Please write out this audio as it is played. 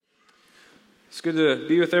It's good to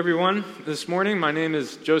be with everyone this morning. My name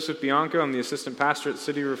is Joseph Bianco. I'm the assistant pastor at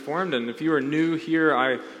City Reformed, and if you are new here,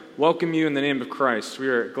 I welcome you in the name of Christ. We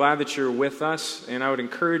are glad that you're with us, and I would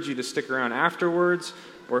encourage you to stick around afterwards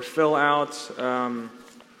or fill out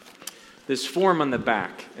this form on the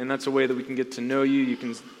back, and that's a way that we can get to know you. You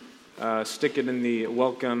can stick it in the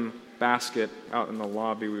welcome basket out in the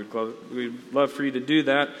lobby. We'd love for you to do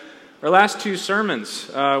that. Our last two sermons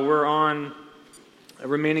were on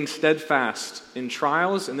remaining steadfast in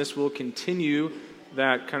trials, and this will continue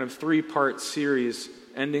that kind of three-part series,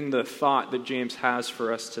 ending the thought that James has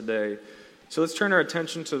for us today. So let's turn our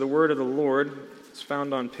attention to the word of the Lord. It's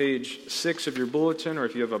found on page 6 of your bulletin, or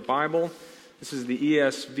if you have a Bible, this is the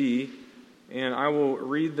ESV, and I will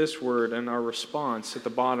read this word, and our response at the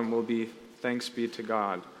bottom will be, "Thanks be to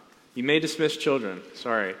God." You may dismiss children.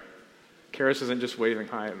 Sorry. Karis isn't just waving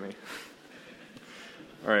hi at me.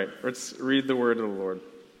 All right, let's read the word of the Lord.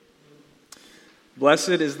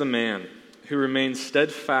 Blessed is the man who remains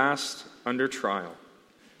steadfast under trial,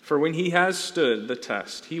 for when he has stood the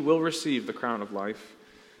test, he will receive the crown of life,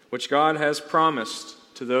 which God has promised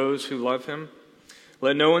to those who love him.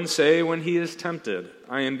 Let no one say when he is tempted,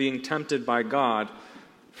 I am being tempted by God,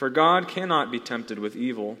 for God cannot be tempted with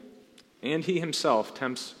evil, and he himself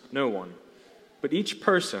tempts no one. But each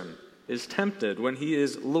person is tempted when he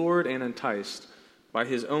is lured and enticed by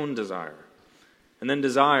his own desire. And then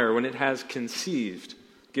desire, when it has conceived,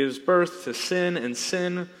 gives birth to sin, and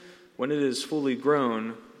sin, when it is fully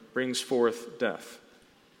grown, brings forth death.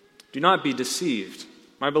 Do not be deceived,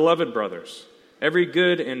 my beloved brothers. Every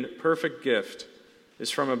good and perfect gift is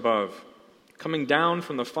from above, coming down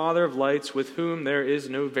from the Father of lights, with whom there is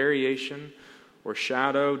no variation or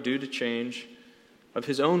shadow due to change. Of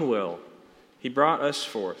his own will, he brought us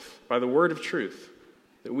forth by the word of truth,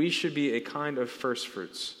 that we should be a kind of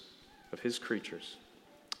firstfruits of his creatures.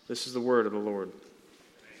 This is the word of the Lord.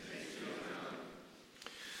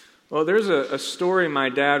 Well, there's a story my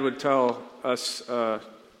dad would tell us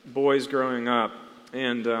boys growing up,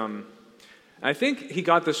 and I think he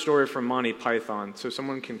got this story from Monty Python, so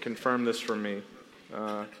someone can confirm this for me.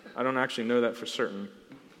 I don't actually know that for certain.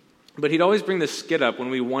 But he'd always bring this skit up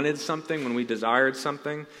when we wanted something, when we desired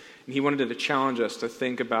something, and he wanted to challenge us to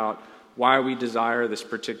think about why we desire this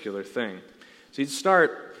particular thing. So he'd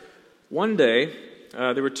start, one day,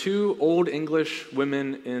 there were two old English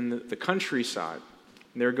women in the countryside,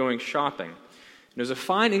 and they were going shopping. And it was a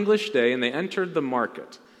fine English day, and they entered the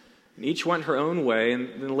market. And each went her own way,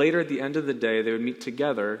 and then later at the end of the day, they would meet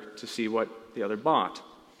together to see what the other bought.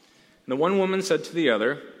 And the one woman said to the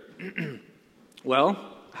other, "Well,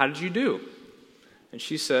 how did you do?" And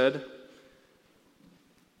she said,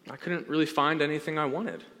 "I couldn't really find anything I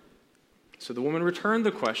wanted." So the woman returned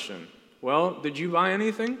the question, "Well, did you buy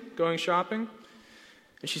anything going shopping?"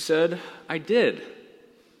 And she said, "I did."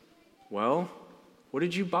 "Well, what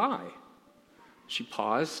did you buy?" She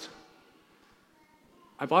paused.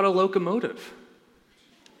 "I bought a locomotive."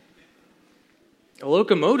 "A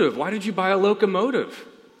locomotive? Why did you buy a locomotive?"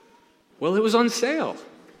 "Well, it was on sale."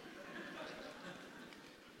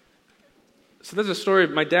 So there's a story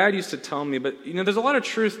my dad used to tell me, but there's a lot of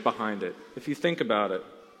truth behind it if you think about it.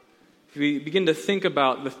 If we begin to think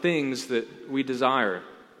about the things that we desire.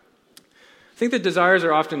 I think that desires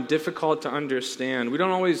are often difficult to understand. We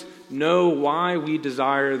don't always know why we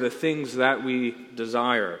desire the things that we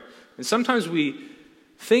desire. And sometimes we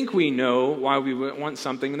think we know why we want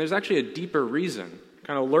something, and there's actually a deeper reason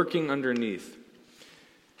kind of lurking underneath.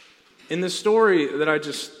 In the story that I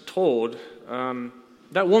just told,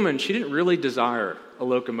 that woman, she didn't really desire a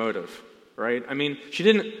locomotive. Right? I mean, she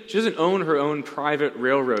doesn't own her own private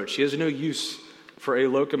railroad. She has no use for a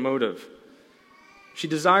locomotive. She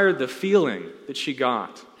desired the feeling that she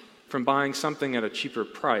got from buying something at a cheaper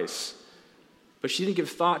price. But she didn't give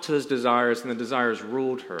thought to those desires, and the desires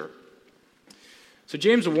ruled her. So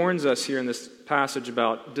James warns us here in this passage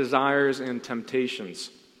about desires and temptations.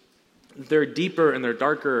 They're deeper and they're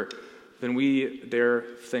darker than we dare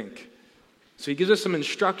think. So he gives us some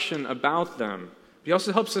instruction about them. He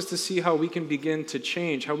also helps us to see how we can begin to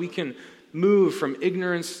change, how we can move from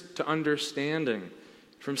ignorance to understanding,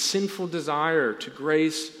 from sinful desire to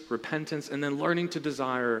grace, repentance, and then learning to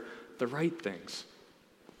desire the right things.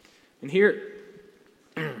 And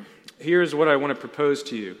here's what I want to propose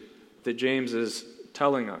to you that James is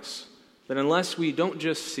telling us, that unless we don't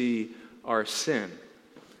just see our sin,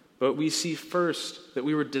 but we see first that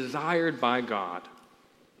we were desired by God,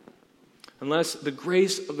 unless the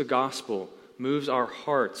grace of the gospel moves our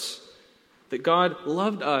hearts, that God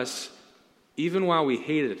loved us even while we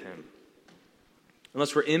hated him,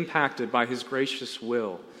 unless we're impacted by his gracious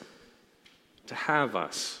will to have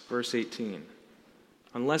us. Verse 18.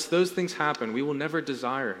 Unless those things happen, we will never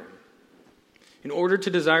desire him. In order to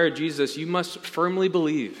desire Jesus, you must firmly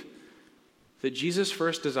believe that Jesus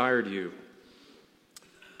first desired you.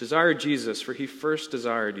 Desire Jesus, for he first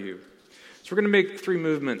desired you. So we're going to make 3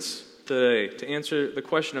 movements today to answer the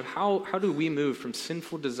question of how do we move from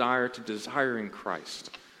sinful desire to desiring Christ.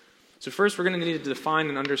 So first, we're going to need to define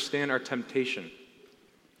and understand our temptation.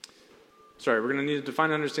 We're going to need to define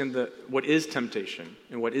and understand what is temptation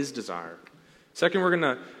and what is desire. Second, we're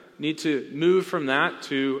going to need to move from that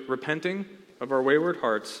to repenting of our wayward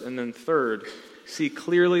hearts. And then third, see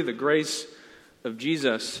clearly the grace of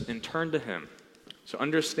Jesus and turn to him. So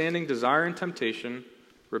understanding desire and temptation,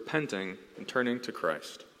 repenting, and turning to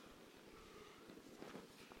Christ.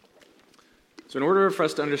 So in order for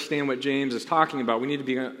us to understand what James is talking about, we need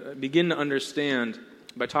to begin to understand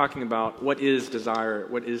by talking about what is desire,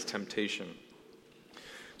 what is temptation.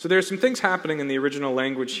 So there are some things happening in the original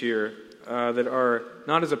language here that are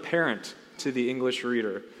not as apparent to the English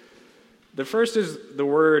reader. The first is the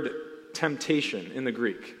word temptation in the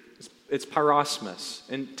Greek. It's parosmos.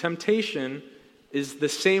 And temptation is the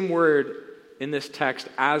same word in this text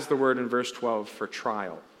as the word in verse 12 for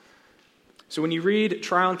trial. So when you read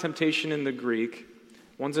trial and temptation in the Greek,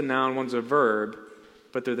 one's a noun, one's a verb,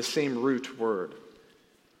 but they're the same root word.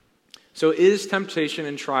 So is temptation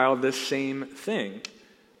and trial the same thing?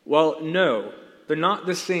 Well, no. They're not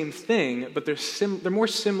the same thing, but they're more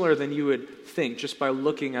similar than you would think just by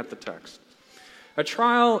looking at the text. A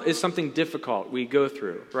trial is something difficult we go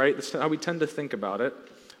through, right? That's how we tend to think about it.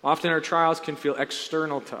 Often our trials can feel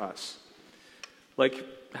external to us. Like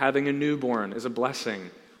having a newborn is a blessing.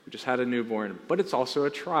 We just had a newborn, but it's also a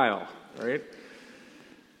trial, right?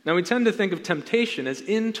 Now we tend to think of temptation as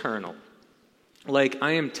internal. Like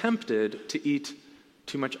I am tempted to eat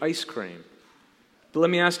too much ice cream. But let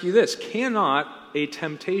me ask you this, cannot a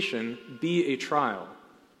temptation be a trial?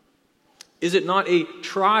 Is it not a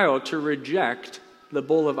trial to reject the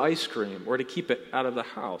bowl of ice cream or to keep it out of the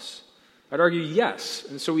house? I'd argue yes.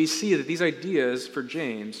 And so we see that these ideas for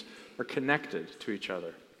James are connected to each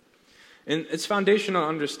other. And it's foundational to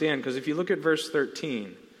understand because if you look at verse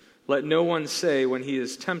 13, let no one say when he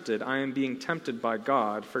is tempted, I am being tempted by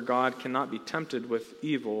God, for God cannot be tempted with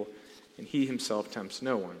evil, and he himself tempts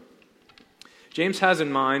no one. James has in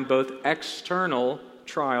mind both external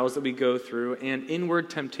trials that we go through and inward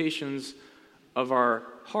temptations of our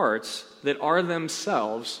hearts that are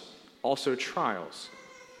themselves also trials.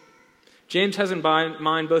 James has in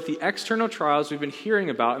mind both the external trials we've been hearing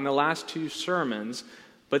about in the last 2 sermons,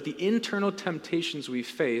 but the internal temptations we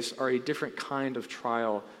face are a different kind of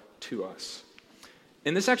trial to us.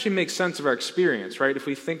 And this actually makes sense of our experience, right? If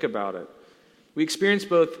we think about it. We experience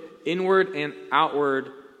both inward and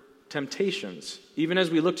outward temptations. Even as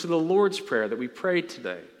we look to the Lord's Prayer that we prayed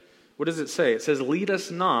today, what does it say? It says, lead us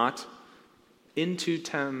not into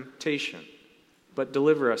temptation, but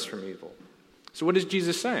deliver us from evil. So what is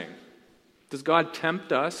Jesus saying? Does God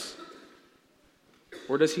tempt us,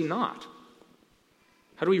 or does he not?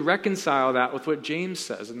 How do we reconcile that with what James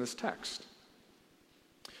says in this text?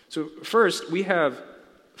 So first, we have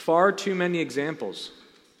far too many examples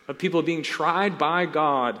of people being tried by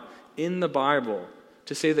God in the Bible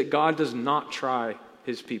to say that God does not try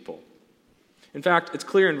his people. In fact, it's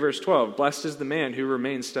clear in verse 12, blessed is the man who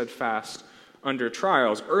remains steadfast under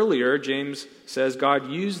trials. Earlier, James says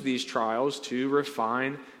God used these trials to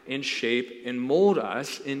refine and shape and mold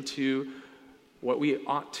us into what we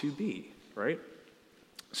ought to be, right?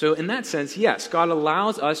 So in that sense, yes, God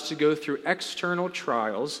allows us to go through external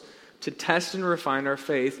trials to test and refine our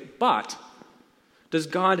faith, but does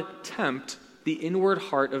God tempt the inward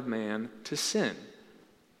heart of man to sin?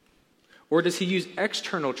 Or does he use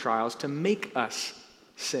external trials to make us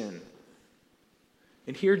sin?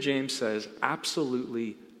 And here James says,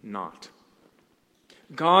 absolutely not.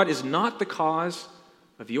 God is not the cause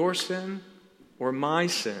of your sin or my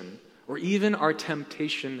sin or even our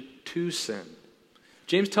temptation to sin.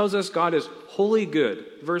 James tells us God is wholly good.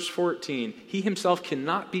 Verse 14, he himself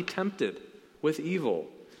cannot be tempted with evil,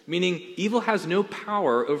 meaning evil has no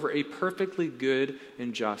power over a perfectly good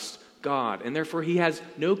and just God, and therefore he has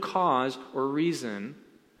no cause or reason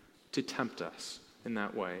to tempt us in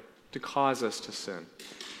that way, to cause us to sin.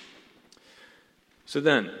 So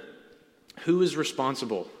then, who is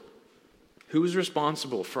responsible? Who is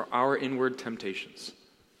responsible for our inward temptations?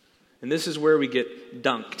 And this is where we get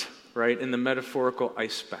dunked, right, in the metaphorical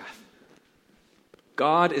ice bath.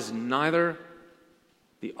 God is neither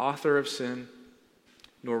the author of sin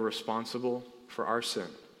nor responsible for our sin.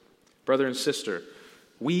 Brother and sister,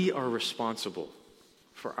 we are responsible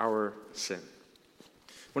for our sin.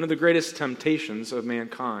 One of the greatest temptations of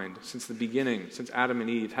mankind since the beginning, since Adam and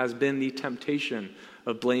Eve, has been the temptation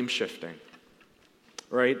of blame shifting.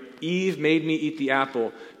 Right? Eve made me eat the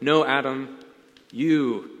apple. No, Adam,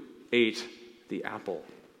 you ate the apple.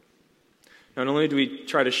 Not only do we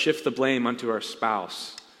try to shift the blame onto our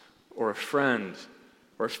spouse or a friend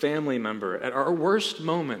or a family member, at our worst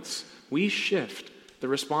moments, we shift the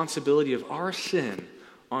responsibility of our sin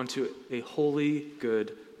onto a holy,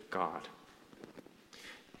 good God.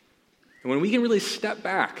 And when we can really step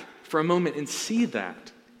back for a moment and see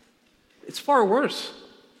that, it's far worse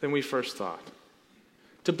than we first thought.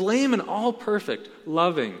 To blame an all-perfect,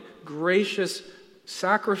 loving, gracious,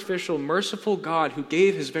 sacrificial, merciful God who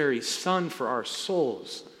gave his very Son for our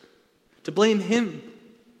souls, to blame him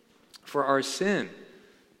for our sin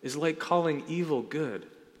is like calling evil good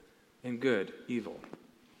and good evil.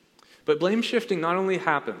 But blame shifting not only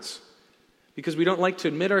happens because we don't like to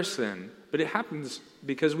admit our sin, but it happens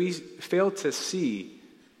because we fail to see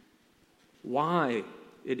why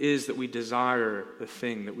it is that we desire the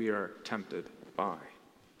thing that we are tempted by.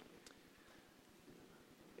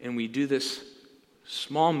 And we do this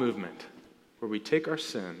small movement where we take our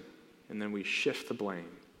sin and then we shift the blame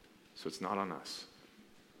so it's not on us.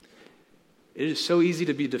 It is so easy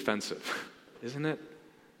to be defensive, isn't it?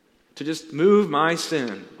 To just move my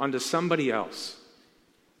sin onto somebody else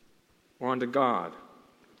or onto God.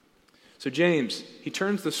 So James, he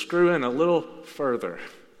turns the screw in a little further.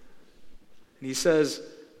 And he says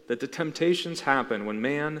that the temptations happen when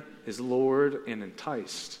man is lured and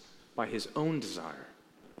enticed by his own desire.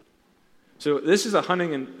 So this is a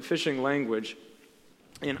hunting and fishing language.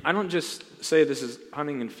 And I don't just say this is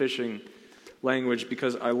hunting and fishing language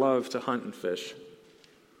because I love to hunt and fish.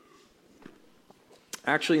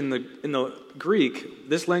 Actually, in the Greek,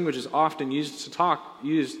 this language is often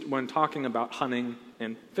used when talking about hunting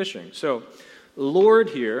and fishing. So, lured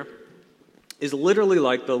here is literally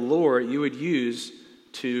like the lure you would use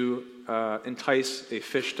to entice a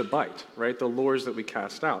fish to bite, right? The lures that we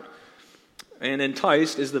cast out. And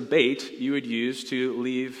enticed is the bait you would use to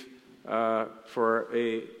leave for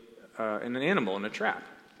an animal in a trap.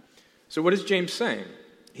 So what is James saying?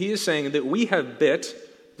 He is saying that we have bit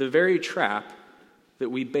the very trap that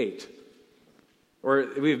we bait. Or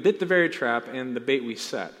we have bit the very trap and the bait we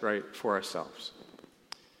set, right, for ourselves.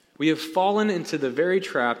 We have fallen into the very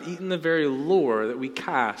trap, eaten the very lure that we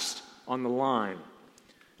cast on the line.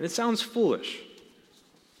 And it sounds foolish.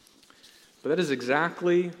 But that is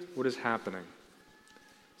exactly what is happening.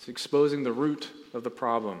 It's exposing the root of the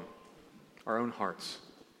problem, our own hearts.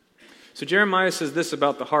 So Jeremiah says this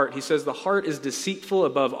about the heart. He says, the heart is deceitful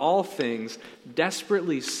above all things,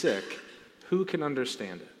 desperately sick. Who can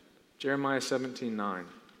understand it? Jeremiah 17:9.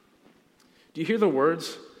 Do you hear the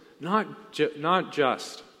words? Not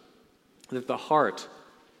just that the heart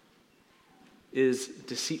is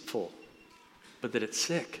deceitful, but that it's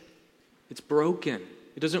sick. It's broken.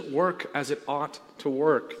 It doesn't work as it ought to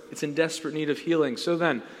work. It's in desperate need of healing. So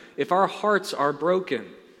then, if our hearts are broken,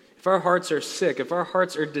 if our hearts are sick, if our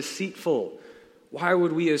hearts are deceitful, why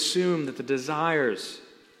would we assume that the desires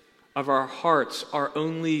of our hearts are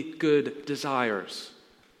only good desires?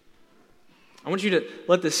 I want you to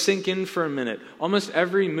let this sink in for a minute. Almost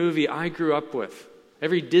every movie I grew up with,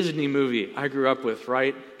 every Disney movie I grew up with,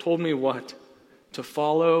 right, told me what? To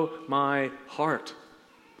follow my heart.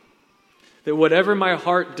 That whatever my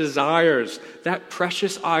heart desires, that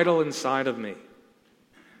precious idol inside of me,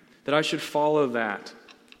 that I should follow that.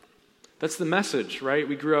 That's the message, right,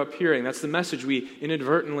 we grew up hearing. That's the message we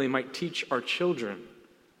inadvertently might teach our children.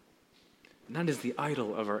 And that is the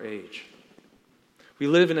idol of our age. We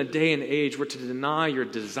live in a day and age where to deny your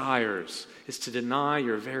desires is to deny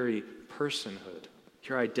your very personhood,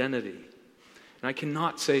 your identity. And I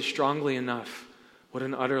cannot say strongly enough what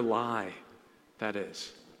an utter lie that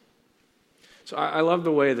is. So I love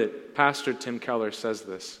the way that Pastor Tim Keller says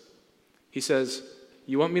this. He says,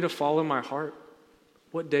 you want me to follow my heart?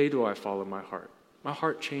 What day do I follow my heart? My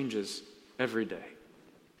heart changes every day.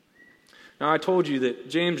 Now, I told you that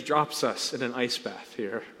James drops us in an ice bath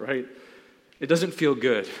here, right? It doesn't feel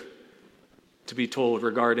good to be told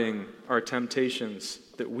regarding our temptations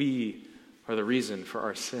that we are the reason for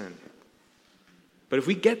our sin. But if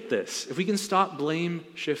we get this, if we can stop blame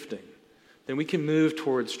shifting, then we can move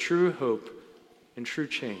towards true hope and true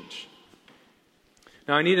change.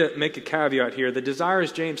 Now, I need to make a caveat here. The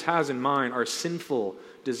desires James has in mind are sinful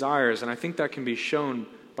desires, and I think that can be shown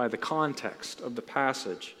by the context of the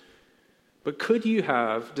passage. But could you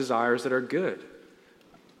have desires that are good?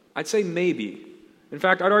 I'd say maybe. In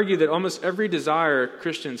fact, I'd argue that almost every desire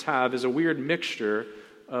Christians have is a weird mixture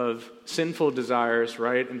of sinful desires,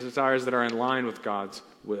 right, and desires that are in line with God's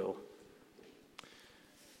will.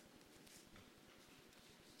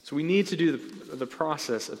 So we need to do the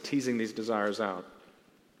process of teasing these desires out.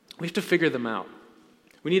 We have to figure them out.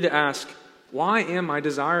 We need to ask, why am I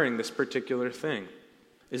desiring this particular thing?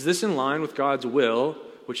 Is this in line with God's will,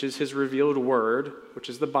 which is his revealed word, which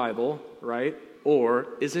is the Bible, right? Or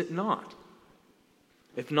is it not?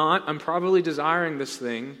 If not, I'm probably desiring this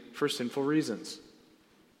thing for sinful reasons.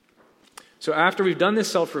 So after we've done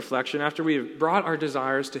this self-reflection, after we have brought our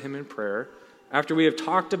desires to him in prayer, after we have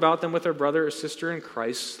talked about them with our brother or sister in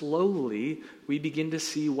Christ, slowly we begin to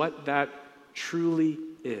see what that truly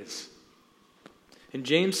is. And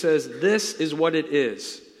James says, this is what it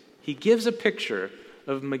is. He gives a picture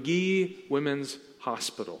of Magee Women's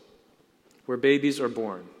Hospital, where babies are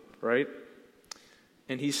born, right?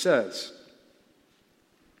 And he says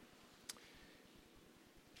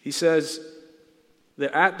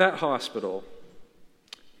that at that hospital,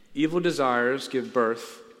 evil desires give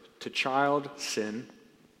birth to child sin,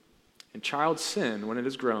 and child sin, when it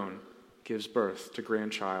is grown, gives birth to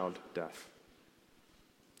grandchild death.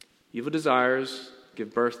 Evil desires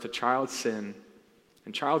give birth to child sin,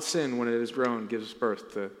 and child sin, when it is grown, gives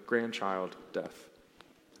birth to grandchild death.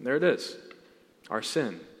 And there it is, our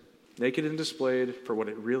sin, naked and displayed for what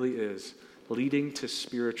it really is, leading to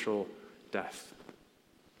spiritual death.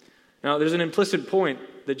 Now, there's an implicit point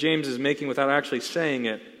that James is making without actually saying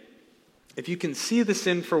it. If you can see the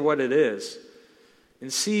sin for what it is,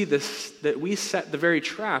 and see this, that we set the very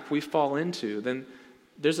trap we fall into, then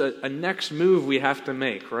there's a next move we have to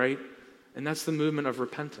make, right? And that's the movement of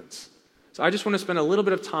repentance. So I just want to spend a little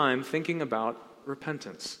bit of time thinking about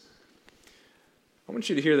repentance. I want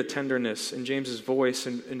you to hear the tenderness in James's voice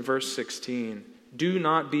in verse 16. Do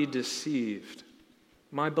not be deceived,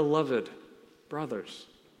 my beloved brothers.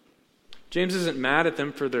 James isn't mad at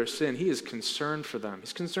them for their sin. He is concerned for them.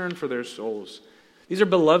 He's concerned for their souls. These are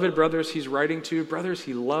beloved brothers he's writing to, brothers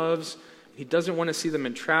he loves. He doesn't want to see them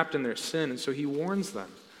entrapped in their sin, and so he warns them.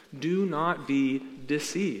 Do not be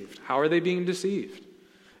deceived. How are they being deceived?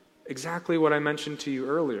 Exactly what I mentioned to you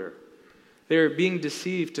earlier. They're being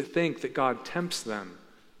deceived to think that God tempts them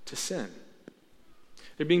to sin.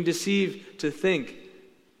 They're being deceived to think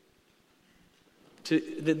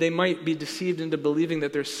that they might be deceived into believing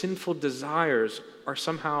that their sinful desires are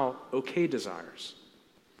somehow okay desires.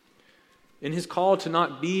 In his call to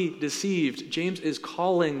not be deceived, James is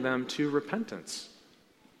calling them to repentance.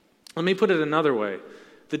 Let me put it another way.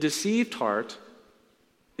 The deceived heart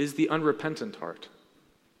is the unrepentant heart.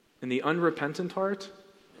 And the unrepentant heart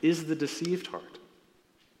is the deceived heart.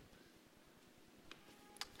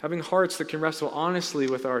 Having hearts that can wrestle honestly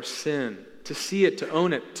with our sin, to see it, to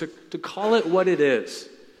own it, to call it what it is,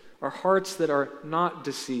 are hearts that are not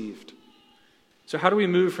deceived. So how do we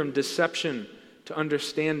move from deception to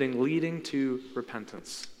understanding, leading to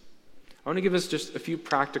repentance? I want to give us just a few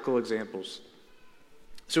practical examples.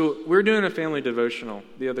 So we're doing a family devotional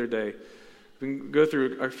the other day. We can go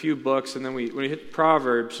through a few books, and then when we hit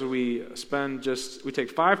Proverbs, we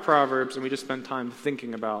take 5 Proverbs, and we just spend time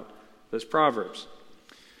thinking about those Proverbs.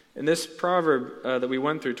 And this proverb that we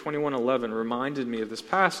went through, 21:11, reminded me of this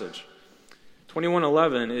passage.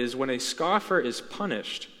 21:11 is, when a scoffer is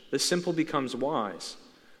punished, the simple becomes wise.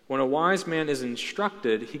 When a wise man is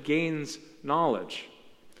instructed, he gains knowledge.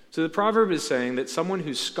 So the proverb is saying that someone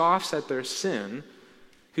who scoffs at their sin,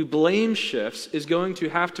 who blame shifts, is going to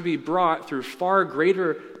have to be brought through far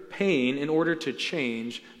greater pain in order to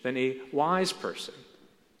change than a wise person.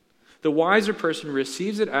 The wiser person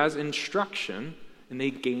receives it as instruction, and they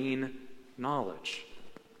gain knowledge.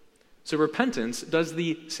 So repentance does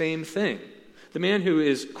the same thing. The man who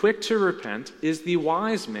is quick to repent is the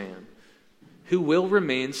wise man who will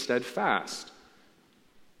remain steadfast,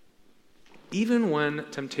 even when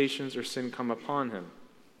temptations or sin come upon him.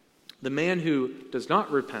 The man who does not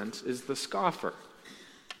repent is the scoffer,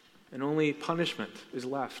 and only punishment is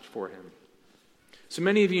left for him. So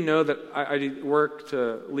many of you know that I work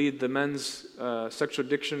to lead the men's sexual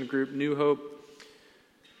addiction group, New Hope.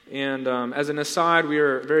 And as an aside, we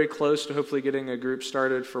are very close to hopefully getting a group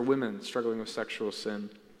started for women struggling with sexual sin.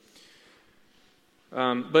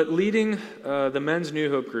 But leading the men's New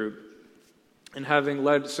Hope group and having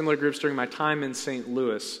led similar groups during my time in St.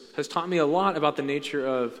 Louis has taught me a lot about the nature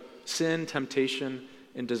of sin, temptation,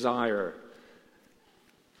 and desire.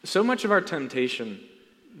 So much of our temptation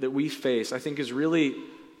that we face, I think, is really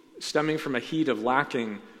stemming from a heat of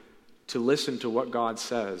lacking to listen to what God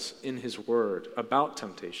says in his word about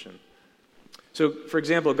temptation. So, for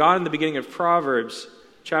example, God in the beginning of Proverbs,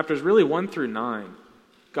 chapters really 1 through 9,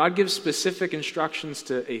 God gives specific instructions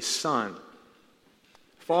to a son,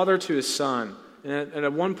 father to his son. And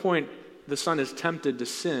at one point, the son is tempted to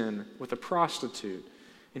sin with a prostitute.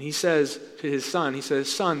 And he says to his son,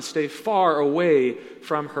 son, stay far away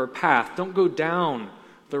from her path. Don't go down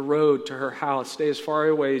the road to her house. Stay as far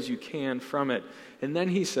away as you can from it. And then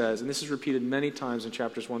he says, and this is repeated many times in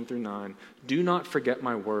chapters 1 through 9, do not forget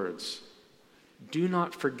my words. Do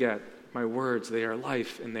not forget my words. They are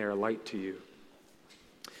life and they are light to you.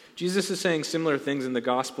 Jesus is saying similar things in the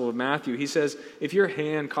Gospel of Matthew. He says, if your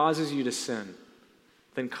hand causes you to sin,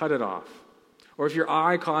 then cut it off. Or if your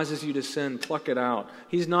eye causes you to sin, pluck it out.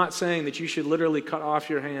 He's not saying that you should literally cut off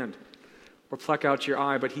your hand or pluck out your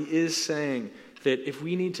eye, but he is saying that if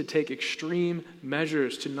we need to take extreme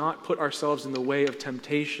measures to not put ourselves in the way of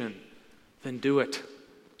temptation, then do it.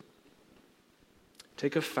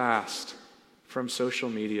 Take a fast from social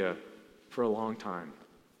media for a long time.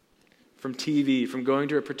 From TV, from going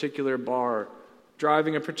to a particular bar,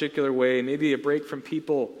 driving a particular way, maybe a break from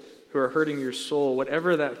people who are hurting your soul.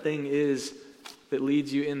 Whatever that thing is that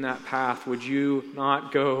leads you in that path, would you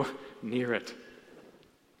not go near it?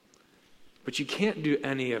 But you can't do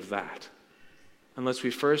any of that unless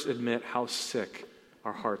we first admit how sick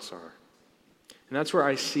our hearts are. And that's where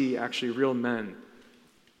I see actually real men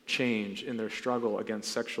change in their struggle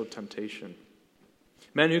against sexual temptation.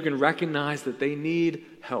 Men who can recognize that they need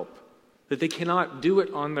help, that they cannot do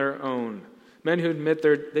it on their own. Men who admit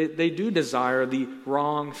they do desire the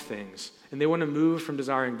wrong things, and they want to move from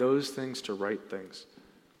desiring those things to right things.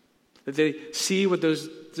 That they see what those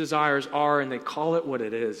desires are and they call it what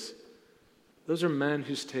it is. Those are men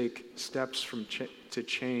who take steps to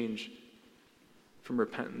change from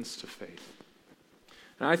repentance to faith.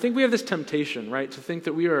 And I think we have this temptation, right, to think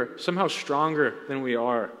that we are somehow stronger than we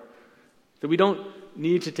are. That we don't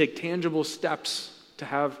need to take tangible steps to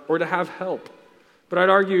have help. But I'd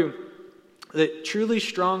argue that truly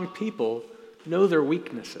strong people know their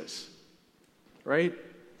weaknesses, right?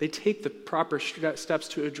 They take the proper steps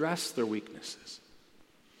to address their weaknesses.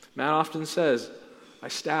 Matt often says, I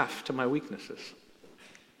staff to my weaknesses.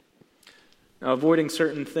 Now, avoiding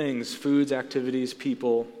certain things, foods, activities,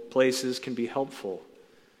 people, places, can be helpful.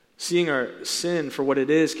 Seeing our sin for what it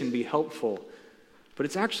is can be helpful, but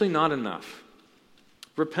it's actually not enough.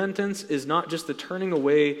 Repentance is not just the turning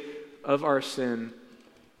away of our sin,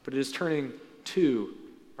 but it is turning to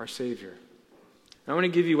our Savior. And I want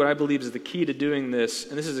to give you what I believe is the key to doing this,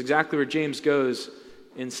 and this is exactly where James goes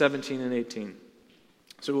in 17 and 18.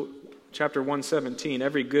 So, chapter 1:17,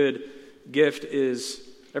 every good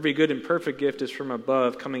and perfect gift is from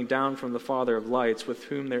above, coming down from the Father of lights, with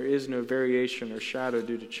whom there is no variation or shadow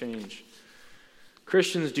due to change.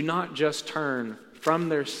 Christians do not just turn from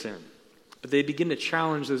their sin, but they begin to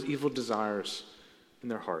challenge those evil desires in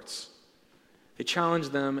their hearts. They challenge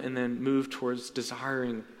them and then move towards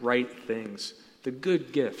desiring right things, the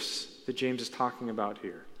good gifts that James is talking about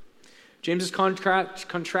here. James is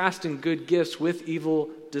contrasting good gifts with evil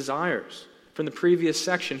desires. From the previous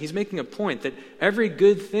section, he's making a point that every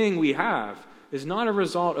good thing we have is not a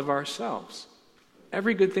result of ourselves.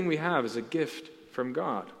 Every good thing we have is a gift from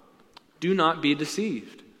God. Do not be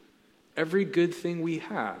deceived. Every good thing we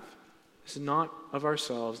have is not of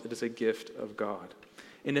ourselves, it is a gift of God.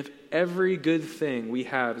 And if every good thing we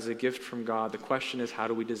have is a gift from God, the question is, how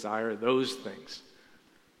do we desire those things,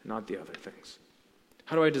 not the other things?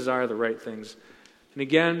 How do I desire the right things? And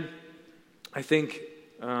again, I think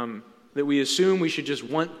that we assume we should just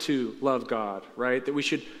want to love God, right? That we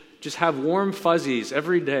should just have warm fuzzies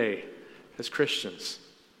every day as Christians.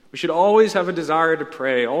 We should always have a desire to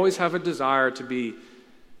pray, always have a desire to be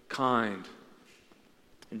kind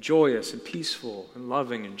and joyous and peaceful and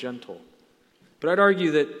loving and gentle. But I'd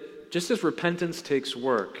argue that just as repentance takes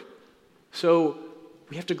work, so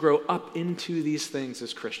we have to grow up into these things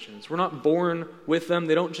as Christians. We're not born with them.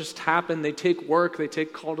 They don't just happen. They take work. They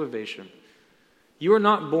take cultivation. You are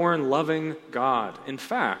not born loving God. In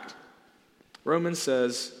fact, Romans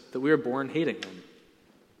says that we are born hating Him.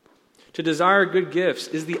 To desire good gifts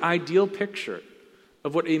is the ideal picture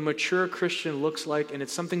of what a mature Christian looks like, and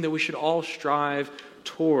it's something that we should all strive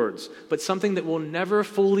towards, but something that will never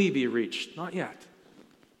fully be reached. Not yet.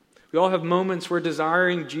 We all have moments where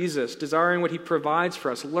desiring Jesus, desiring what He provides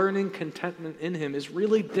for us, learning contentment in Him is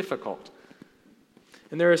really difficult.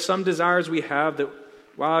 And there are some desires we have that,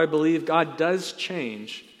 while I believe God does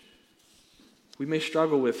change, we may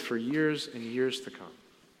struggle with for years and years to come.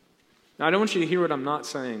 Now, I don't want you to hear what I'm not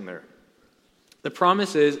saying there. The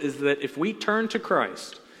promise is that if we turn to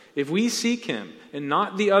Christ, if we seek Him and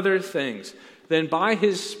not the other things, then by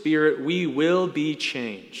His Spirit we will be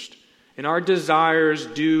changed. And our desires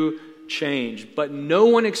do change. But no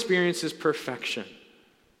one experiences perfection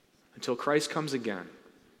until Christ comes again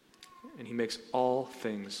and He makes all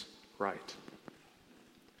things right.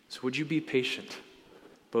 So would you be patient,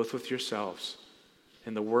 both with yourselves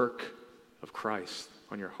and the work of Christ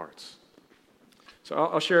on your hearts? So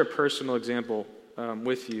I'll share a personal example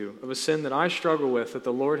with you of a sin that I struggle with that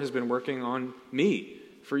the Lord has been working on me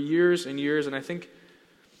for years and years, and I think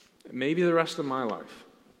maybe the rest of my life.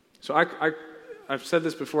 So I've said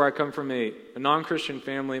this before, I come from a non-Christian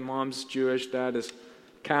family. Mom's Jewish, dad is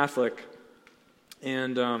Catholic.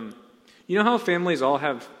 And you know how families all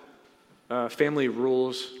have family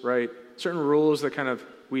rules, right? Certain rules that kind of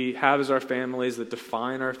we have as our families that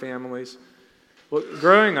define our families. Well,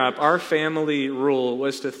 growing up, our family rule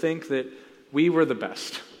was to think that we were the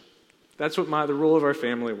best. That's what the rule of our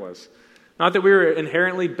family was. Not that we were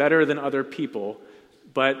inherently better than other people,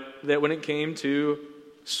 but that when it came to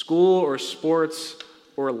school or sports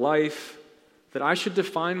or life, that I should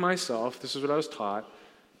define myself, this is what I was taught,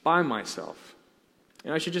 by myself.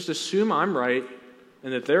 And I should just assume I'm right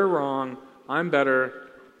and that they're wrong, I'm better,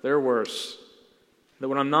 they're worse. That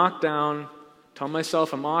when I'm knocked down, tell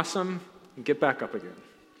myself I'm awesome and get back up again.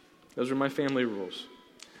 Those were my family rules.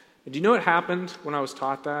 And do you know what happened when I was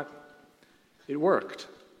taught that? It worked.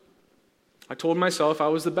 I told myself I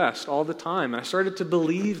was the best all the time. I started to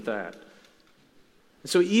believe that. And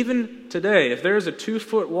so even today, if there is a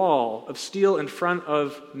 2-foot wall of steel in front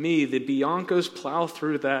of me, the Biancos plow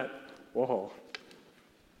through that wall.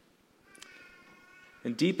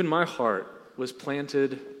 And deep in my heart was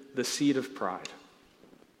planted the seed of pride.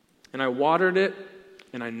 And I watered it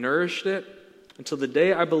and I nourished it until the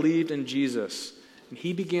day I believed in Jesus. And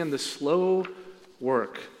he began the slow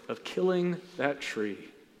work of killing that tree,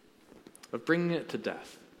 of bringing it to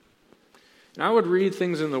death. And I would read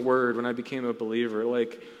things in the Word when I became a believer,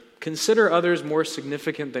 like, consider others more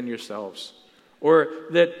significant than yourselves. Or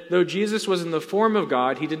that though Jesus was in the form of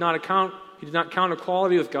God, he did not count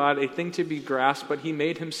equality with God a thing to be grasped, but he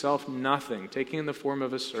made himself nothing, taking the form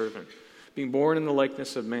of a servant, being born in the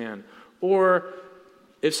likeness of man. Or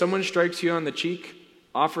if someone strikes you on the cheek,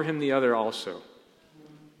 offer him the other also.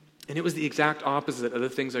 And it was the exact opposite of the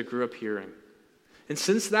things I grew up hearing. And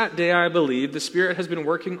since that day, I believe, the Spirit has been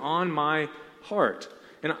working on my heart.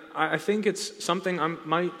 And I think it's something I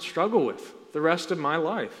might struggle with the rest of my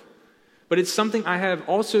life. But it's something I have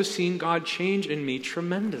also seen God change in me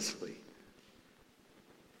tremendously.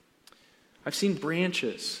 I've seen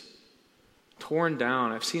branches torn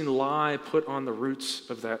down. I've seen lye put on the roots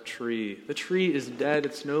of that tree. The tree is dead.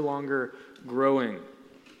 It's no longer growing.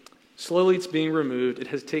 Slowly it's being removed. It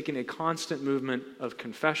has taken a constant movement of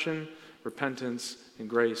confession, repentance, and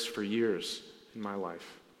grace for years in my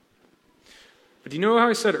life. But do you know how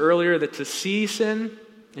I said earlier that to see sin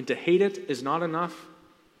and to hate it is not enough?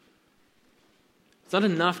 It's not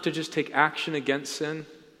enough to just take action against sin.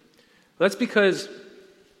 That's because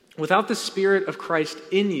without the Spirit of Christ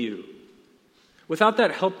in you, without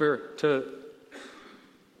that helper to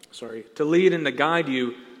lead and to guide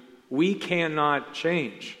you, we cannot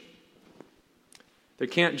change. There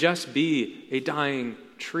can't just be a dying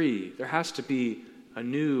tree. There has to be a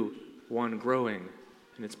new one growing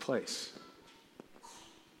in its place. I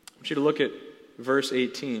want you to look at verse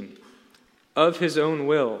 18. Of his own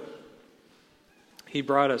will, he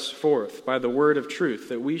brought us forth by the word of truth,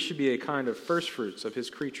 that we should be a kind of firstfruits of his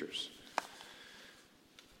creatures.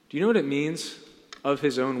 Do you know what it means, of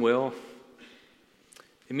his own will?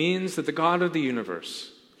 It means that the God of the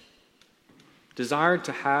universe desired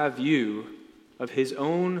to have you of his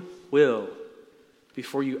own will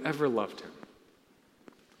before you ever loved him.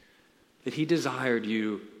 That he desired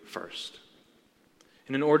you first.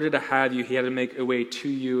 And in order to have you, he had to make a way to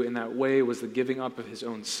you, and that way was the giving up of his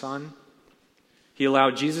own son. He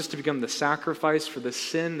allowed Jesus to become the sacrifice for the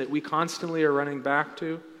sin that we constantly are running back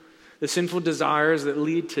to, the sinful desires that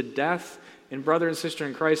lead to death. And brother and sister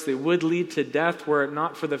in Christ, they would lead to death were it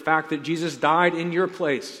not for the fact that Jesus died in your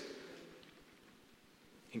place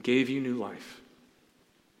and gave you new life.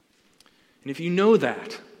 And if you know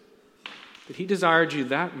that he desired you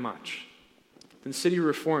that much, then City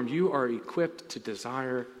Reformed, you are equipped to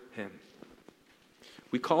desire him.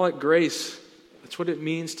 We call it grace. That's what it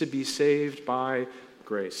means to be saved by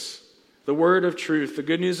grace. The word of truth, the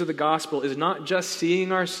good news of the gospel, is not just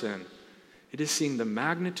seeing our sin. It is seeing the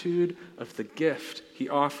magnitude of the gift he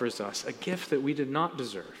offers us, a gift that we did not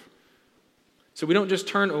deserve. So we don't just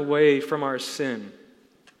turn away from our sin.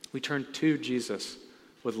 We turn to Jesus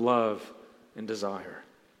with love and desire,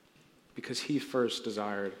 because he first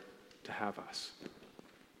desired to have us.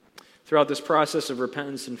 Throughout this process of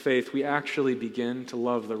repentance and faith, we actually begin to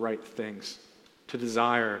love the right things, to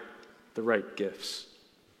desire the right gifts.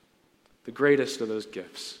 The greatest of those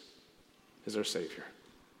gifts is our Savior.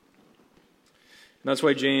 And that's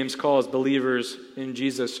why James calls believers in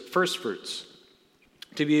Jesus first fruits.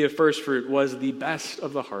 To be a first fruit was the best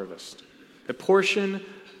of the harvest, a portion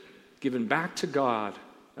given back to God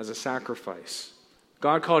as a sacrifice.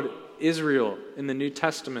 God called Israel in the New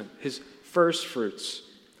Testament his first fruits.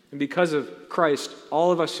 And because of Christ,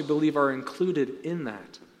 all of us who believe are included in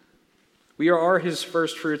that. We are his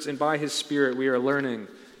first fruits, and by his Spirit we are learning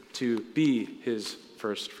to be his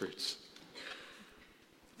first fruits.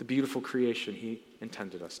 The beautiful creation he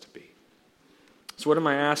intended us to be. So what am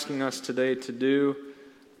I asking us today to do?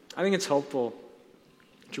 I think it's helpful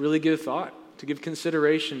to really give thought, to give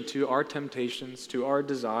consideration to our temptations, to our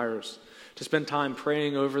desires, to spend time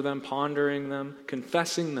praying over them, pondering them,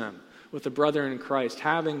 confessing them with a brother in Christ,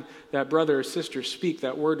 having that brother or sister speak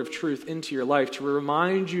that word of truth into your life to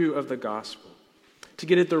remind you of the gospel, to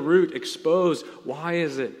get at the root, expose, why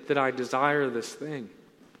is it that I desire this thing?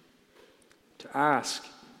 To ask,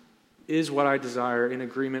 is what I desire in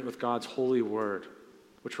agreement with God's holy word,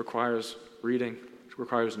 which requires reading, which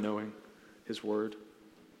requires knowing his word?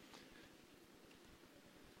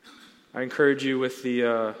 I encourage you with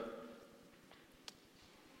the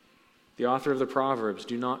author of the Proverbs,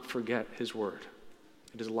 do not forget his word.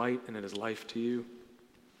 It is light and it is life to you.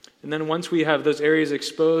 And then once we have those areas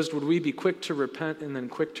exposed, would we be quick to repent and then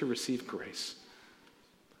quick to receive grace?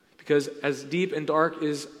 Because as deep and dark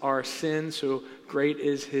is our sin, so great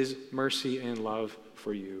is his mercy and love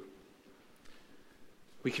for you.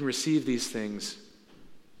 We can receive these things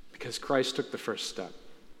because Christ took the first step.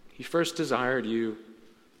 He first desired you,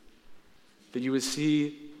 that you would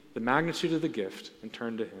see the magnitude of the gift and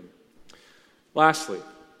turn to him. Lastly,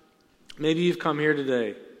 maybe you've come here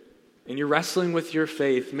today and you're wrestling with your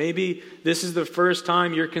faith. Maybe this is the first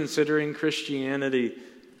time you're considering Christianity.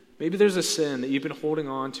 Maybe there's a sin that you've been holding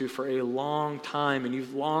on to for a long time and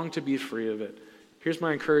you've longed to be free of it. Here's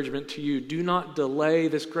my encouragement to you. Do not delay.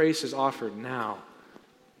 This grace is offered now.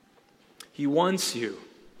 He wants you.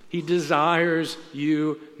 He desires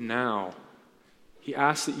you now. He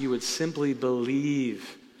asks that you would simply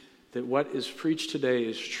believe that what is preached today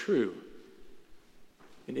is true.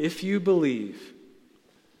 And if you believe,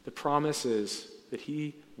 the promise is that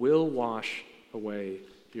he will wash away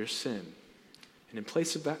your sin. And in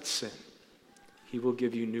place of that sin, he will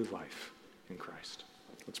give you new life in Christ.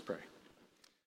 Let's pray.